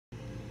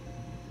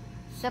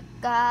What's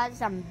up,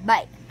 guys? I'm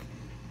back.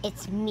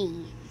 It's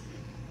me.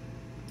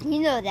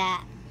 You know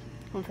that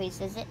when Face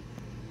says it.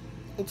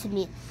 It's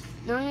me.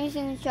 The only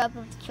reason to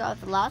show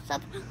up a lot of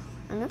stuff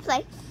I'm gonna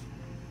play.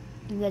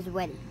 You guys are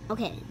ready.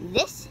 Okay,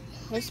 this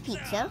is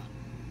pizza.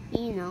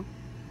 You know,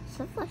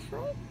 it's a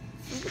flashlight.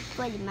 It's a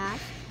Freddy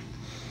mask.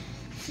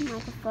 It's a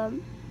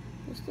microphone.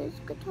 This is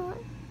guitar.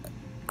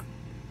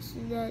 This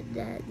is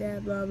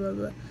the blah blah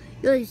blah.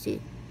 You already see.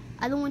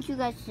 I don't want you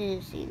guys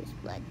to see this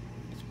blood.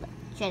 It's blood.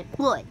 Shed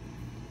blood.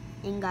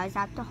 And guys,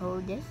 I have to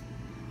hold this.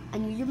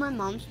 I'm using my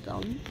mom's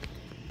phone.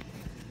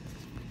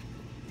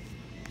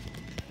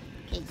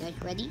 Okay, guys,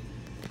 ready?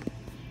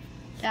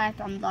 Sorry if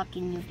I'm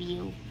blocking your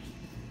view.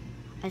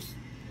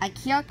 I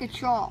can't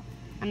control.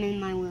 I'm in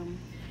my room.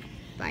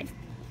 Bye.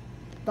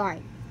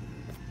 Bye.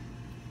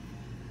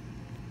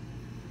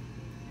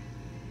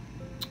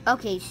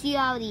 Okay, see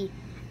how they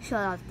show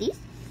off these?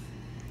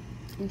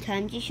 And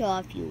time to show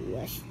off your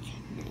worst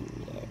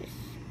nightmares.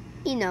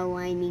 You know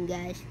what I mean,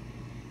 guys.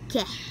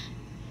 Okay.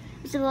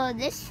 So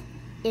this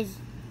is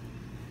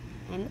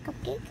a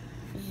cupcake.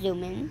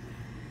 Zoom in.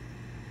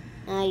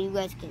 You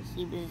guys can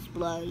see this is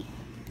blurry.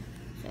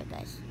 Sorry,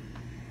 guys.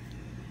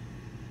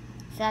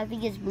 So I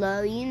think it's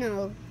blurry, you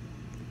know.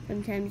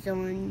 Sometimes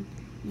on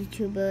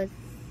YouTuber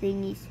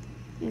thingies.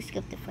 I'm gonna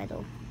skip the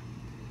Freddle.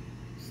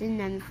 This is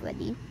name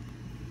Freddy.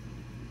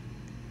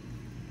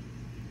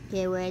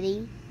 Get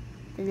ready.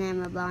 The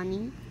name of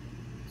Bonnie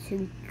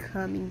to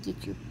come and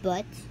get your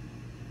butt.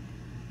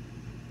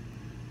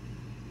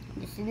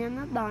 This is the name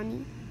of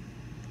Bonnie.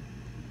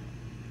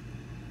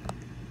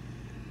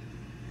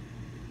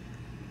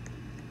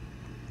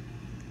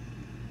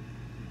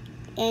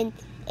 And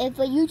if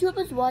a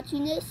YouTuber's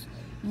watching this,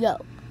 yo,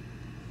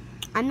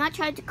 I'm not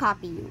trying to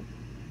copy you.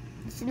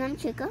 This is name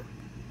Chica.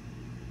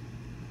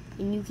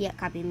 And you can't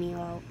copy me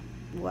or,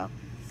 well,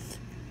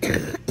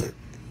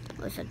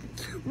 or something.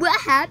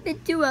 What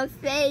happened to her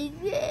face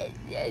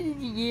in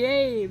the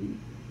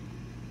game?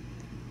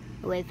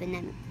 Wait for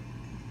them.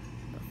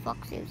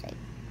 Foxy was like,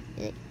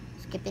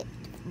 skip it.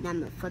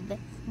 Number for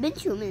been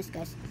 2 minutes,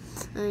 guys.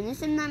 And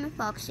this is number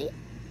Foxy.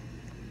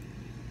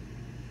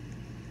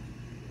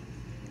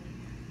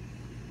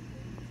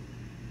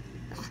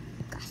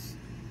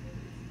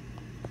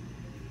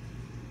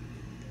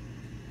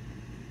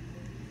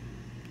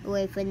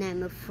 Wait for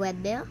number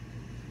Fredbear.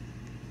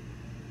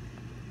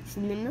 This is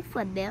number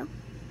Fredbear.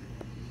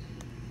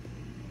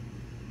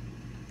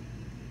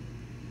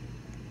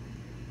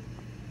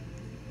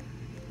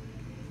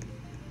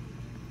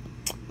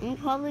 It'll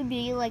probably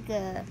be like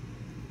a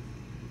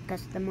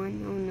custom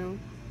one, I don't know.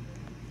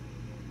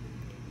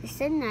 This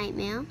is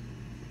Nightmare.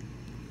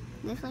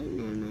 This like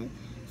Nightmare.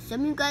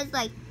 Some of you guys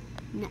like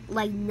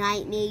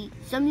Nightmare.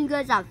 Some of you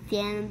guys are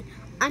fans.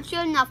 I'm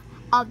sure enough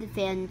of the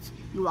fans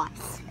you are.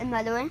 And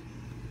by the way,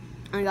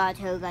 I gotta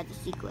tell you guys a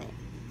secret.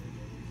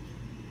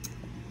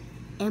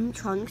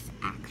 M-Trunks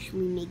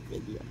actually make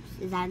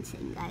videos. Is that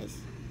insane, guys?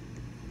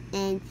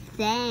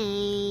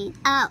 Insane.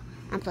 Oh,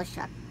 I'm plush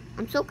up.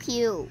 I'm so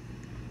cute.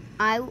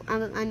 I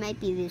might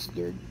be this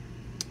dude.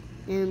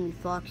 Then be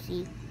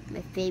Foxy,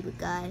 my favorite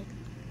guy.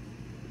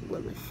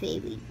 Well, my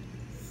favorite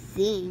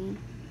thing.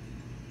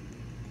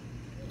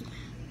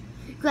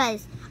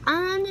 Guys,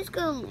 I'm just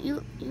gonna,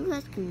 you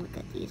guys can look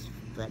at these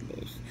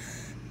feathers.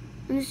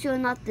 I'm just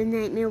showing off the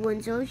Nightmare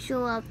ones. I'll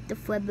show off the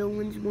Feather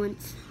ones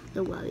once.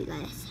 Don't worry,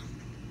 guys.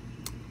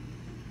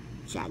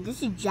 Chat,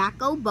 this is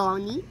Jacko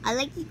Bonnie. I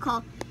like to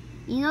call,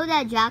 you know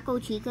that Jacko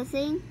Chica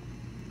thing?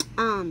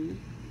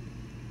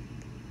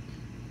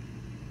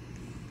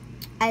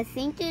 I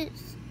think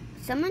it's,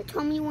 someone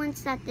told me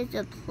once that there's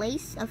a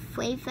place of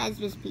Freddy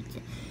Fazbear's Pizza.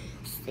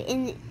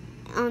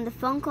 On the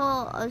phone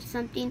call or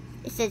something,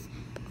 it says,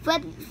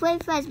 Freddy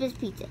Fazbear's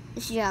Pizza.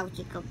 This is Jacko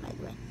Chica, by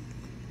the way.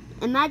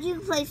 Imagine a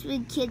place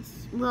with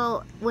kids,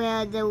 well,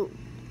 where the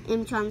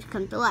M-Trons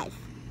come to life.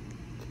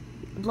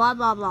 Blah,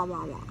 blah, blah,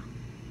 blah, blah.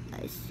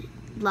 Guys,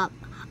 blah.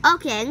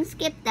 Okay, and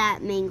skip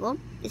that, Mangle.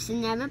 This is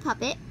Never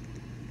Puppet.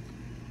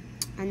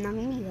 I'm not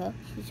gonna be her.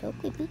 She's so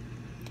creepy. You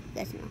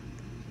guys know.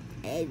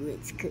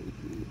 Everyone's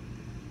creepy.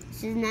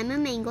 This is Never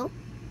Mangle.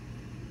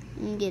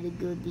 You can get a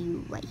good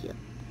view right here.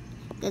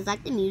 You guys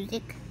like the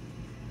music?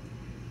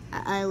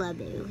 I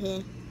love it,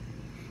 okay?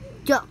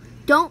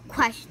 Don't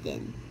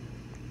question.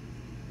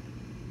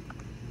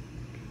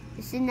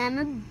 This is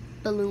Never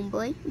Balloon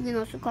Boy. You can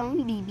also call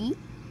him BB.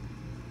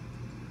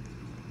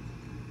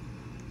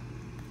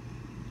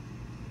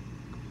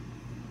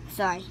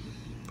 Sorry,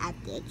 I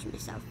have to itch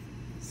myself.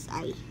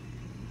 Sorry.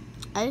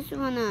 I just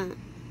wanna.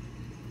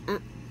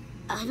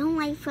 I don't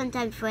like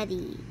Funtime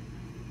Freddy.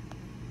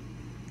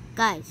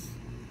 Guys,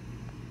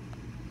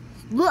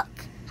 look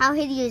how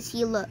hideous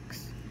he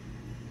looks.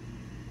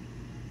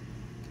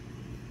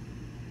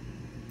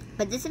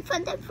 But this is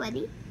Funtime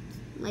Freddy.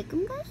 Like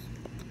him, guys?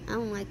 I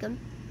don't like him.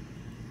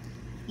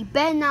 You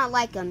better not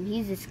like him.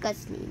 He's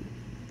disgusting.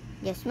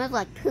 Yeah, smells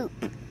like poop.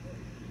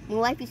 My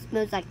life, he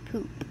smells like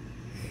poop.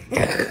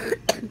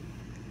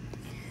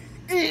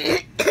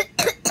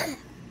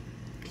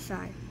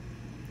 Sorry.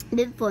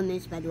 Been 4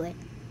 minutes, by the way.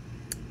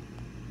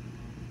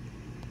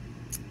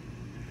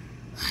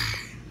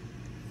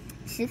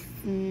 This is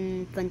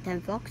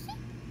Funtime Foxy.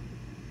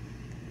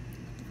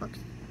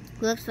 Foxy.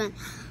 Who likes fun?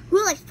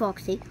 Who likes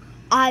Foxy?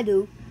 I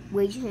do.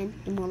 Raise your hand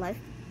in my life.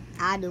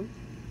 I do.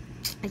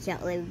 I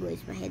can't let me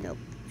raise my hand up.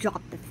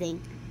 Drop the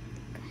thing.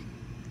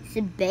 It's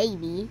a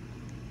baby.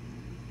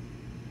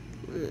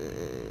 I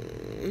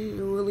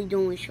really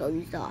don't want to show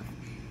these off.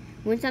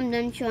 Once I'm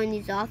done showing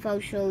these off, I'll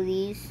show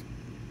these.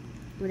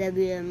 Whatever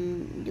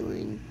I'm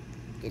doing.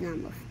 Then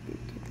I'm off.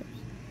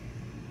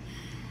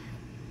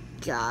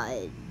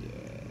 God.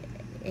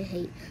 I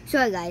hate.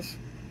 Sorry, guys.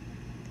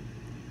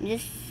 I'm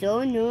just so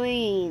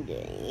annoying.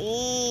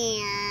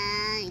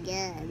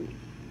 Yeah.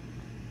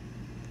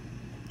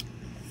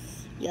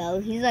 Yo,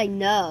 he's like,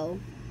 no.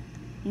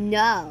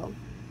 No.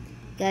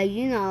 Guys,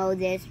 you know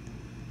this.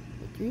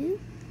 Do you?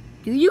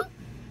 Do you?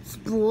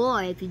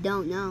 Explore if you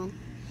don't know.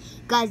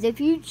 Guys, if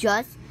you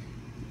just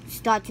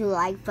start to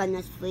like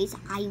Fun's Place,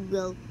 I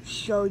will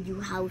show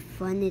you how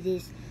fun it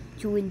is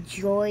to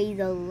enjoy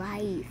the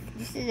life.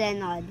 This is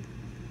Enod.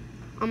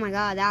 Oh my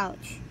god,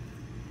 ouch.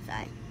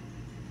 Sorry.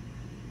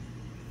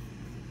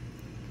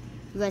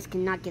 You guys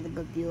cannot get a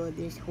good view of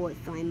this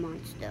horrifying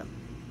monster.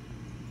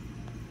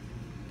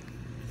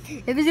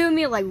 If it's doing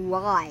me, like,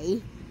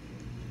 why?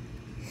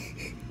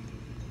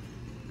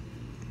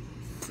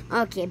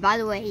 Okay, by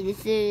the way,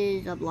 this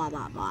is a blah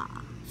blah blah.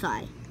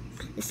 Sorry.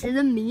 This is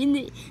a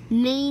mini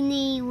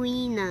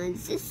arena.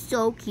 This is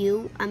so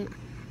cute. I'm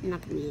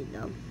not gonna read it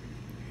though.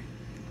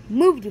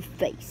 Move your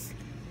face.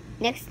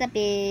 Next up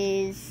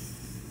is,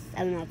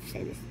 I don't know how to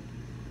say this.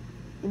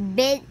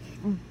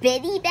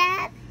 Betty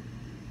Bab?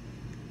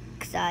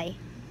 Sorry.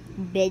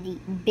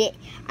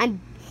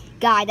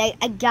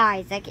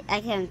 Guys,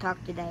 I can't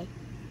talk today.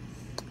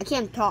 I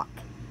can't talk.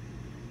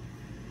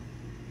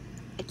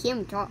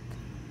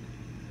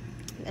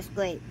 That's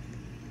great.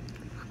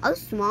 All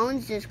small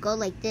ones just go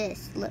like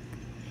this. Look.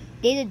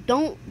 They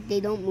don't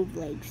move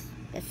legs.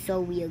 That's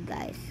so weird,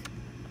 guys.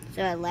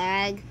 So I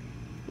lag.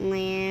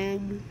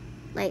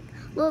 Like,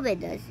 a little bit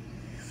does.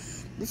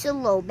 Just a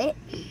little bit.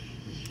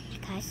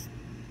 Guys.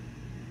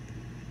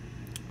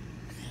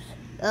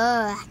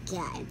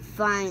 God,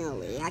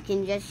 finally. I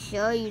can just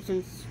show you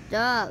some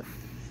stuff.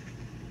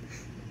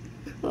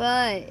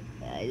 What?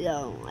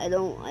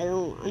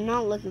 I'm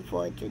not looking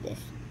forward to this.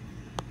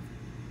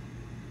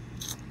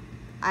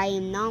 I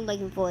am not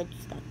looking forward to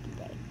stuff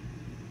today.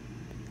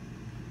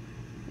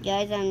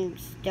 Guys, I'm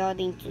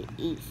starting to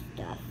eat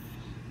stuff.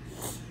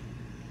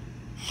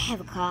 I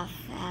have a cough.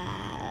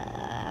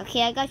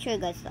 Okay, I gotta show you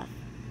guys stuff.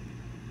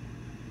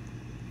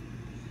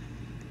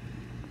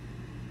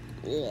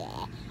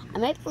 Yeah. I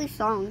might play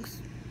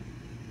songs.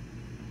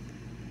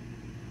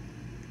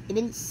 It's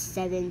been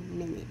 7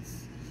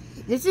 minutes.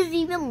 This is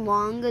even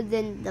longer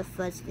than the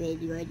first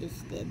video I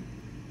just did.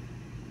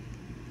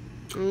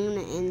 I'm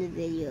gonna end the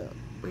video.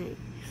 Right.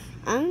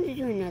 I'm gonna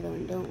do another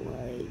one.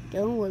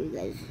 Don't worry,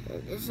 guys.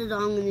 This is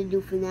all I'm gonna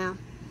do for now.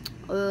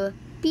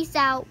 Peace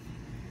out.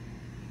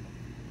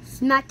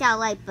 Smack that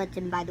like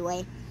button, by the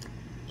way,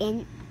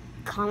 and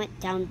comment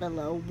down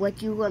below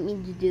what you want me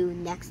to do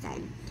next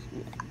time.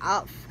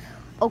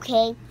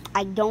 Okay,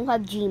 I don't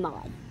have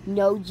Gmod.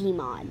 No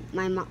Gmod.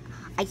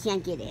 I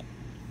can't get it.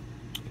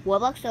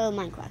 Roblox or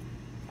Minecraft.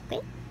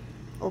 Okay?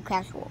 Or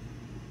casual.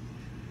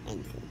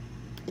 Anything.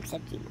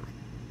 Except Gmod.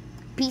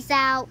 Peace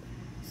out.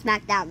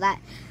 Smack that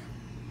like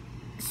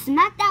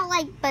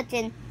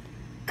button.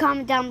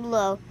 Comment down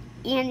below.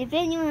 And if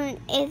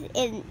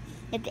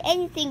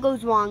anything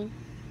goes wrong,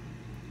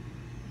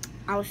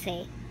 I'll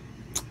say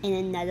in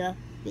another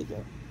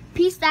video.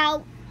 Peace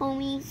out,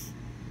 homies.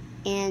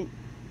 And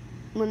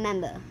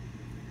remember,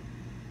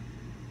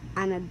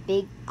 I'm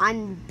the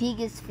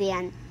biggest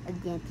fan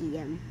of the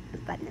NTM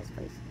and Fun's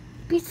Place.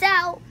 Peace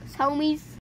out, homies.